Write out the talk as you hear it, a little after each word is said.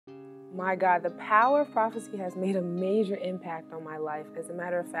My God, the power of prophecy has made a major impact on my life. As a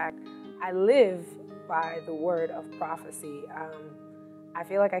matter of fact, I live by the word of prophecy. I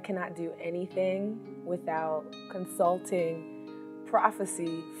feel like I cannot do anything without consulting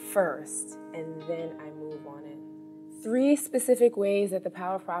prophecy first, and then I move on it. 3 specific ways that the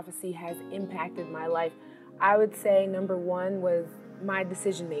power of prophecy has impacted my life. I would say number 1 was my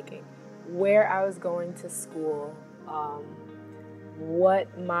decision making, where I was going to school,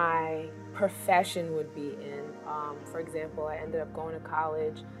 what my profession would be in. For example, I ended up going to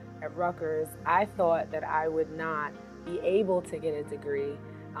college at Rutgers. I thought that I would not be able to get a degree.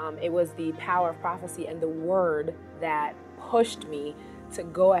 It was the power of prophecy and the word that pushed me to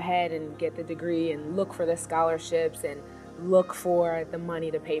go ahead and get the degree and look for the scholarships and look for the money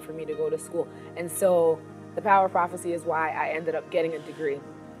to pay for me to go to school. And so the power of prophecy is why I ended up getting a degree.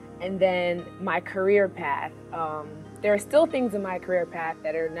 And then my career path. There are still things in my career path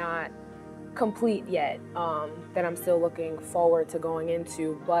that are not complete yet, that I'm still looking forward to going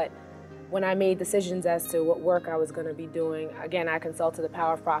into. But when I made decisions as to what work I was going to be doing, again, I consulted the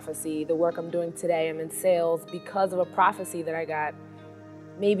power of prophecy. The work I'm doing today, I'm in sales because of a prophecy that I got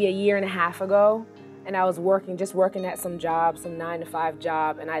maybe a year and a half ago. And I was just working at some job, some 9-to-5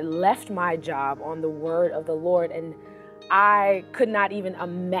 job, and I left my job on the word of the Lord. And I could not even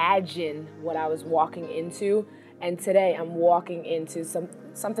imagine what I was walking into. And today I'm walking into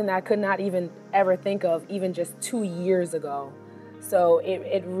something that I could not even ever think of even just 2 years ago. So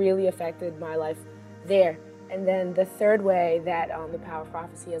it really affected my life there. And then the third way that the power of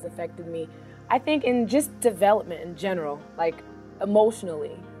prophecy has affected me, I think in just development in general, like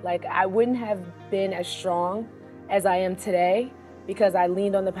emotionally. Like I wouldn't have been as strong as I am today because I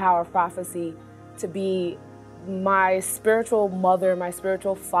leaned on the power of prophecy to be my spiritual mother, my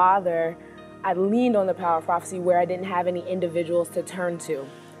spiritual father. I leaned on the power of prophecy where I didn't have any individuals to turn to.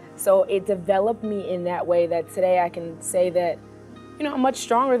 So it developed me in that way that today I can say that, I'm much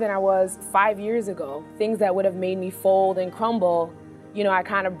stronger than I was 5 years ago. Things that would have made me fold and crumble, I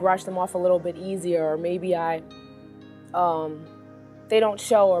kind of brushed them off a little bit easier, or maybe they don't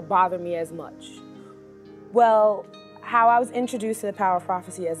show or bother me as much. Well, how I was introduced to the power of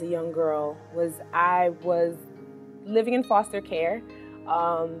prophecy as a young girl was I was living in foster care.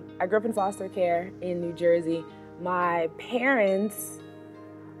 I grew up in foster care in New Jersey. My parents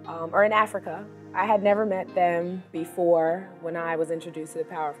are in Africa. I had never met them before when I was introduced to the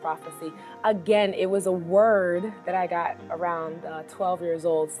power of prophecy. Again, it was a word that I got around 12 years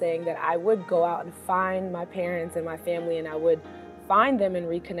old saying that I would go out and find my parents and my family, and I would find them and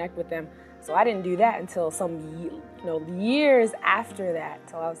reconnect with them. So I didn't do that until some years after that,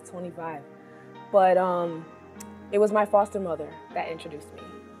 till I was 25. But it was my foster mother that introduced me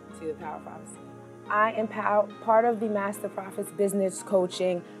to the power of prophecy. I am part of the Master Prophets business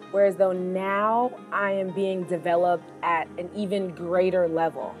coaching, whereas though now I am being developed at an even greater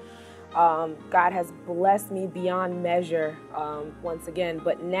level. God has blessed me beyond measure once again,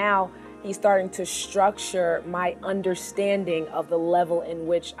 but now He's starting to structure my understanding of the level in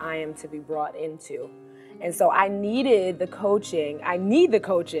which I am to be brought into. And so I needed the coaching. I need the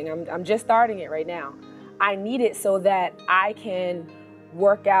coaching. I'm just starting it right now. I need it so that I can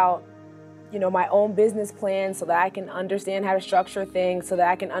work out, my own business plan, so that I can understand how to structure things, so that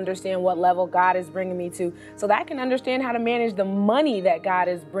I can understand what level God is bringing me to, so that I can understand how to manage the money that God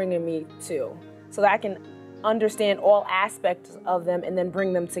is bringing me to, so that I can understand all aspects of them and then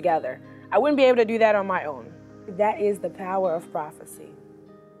bring them together. I wouldn't be able to do that on my own. That is the power of prophecy.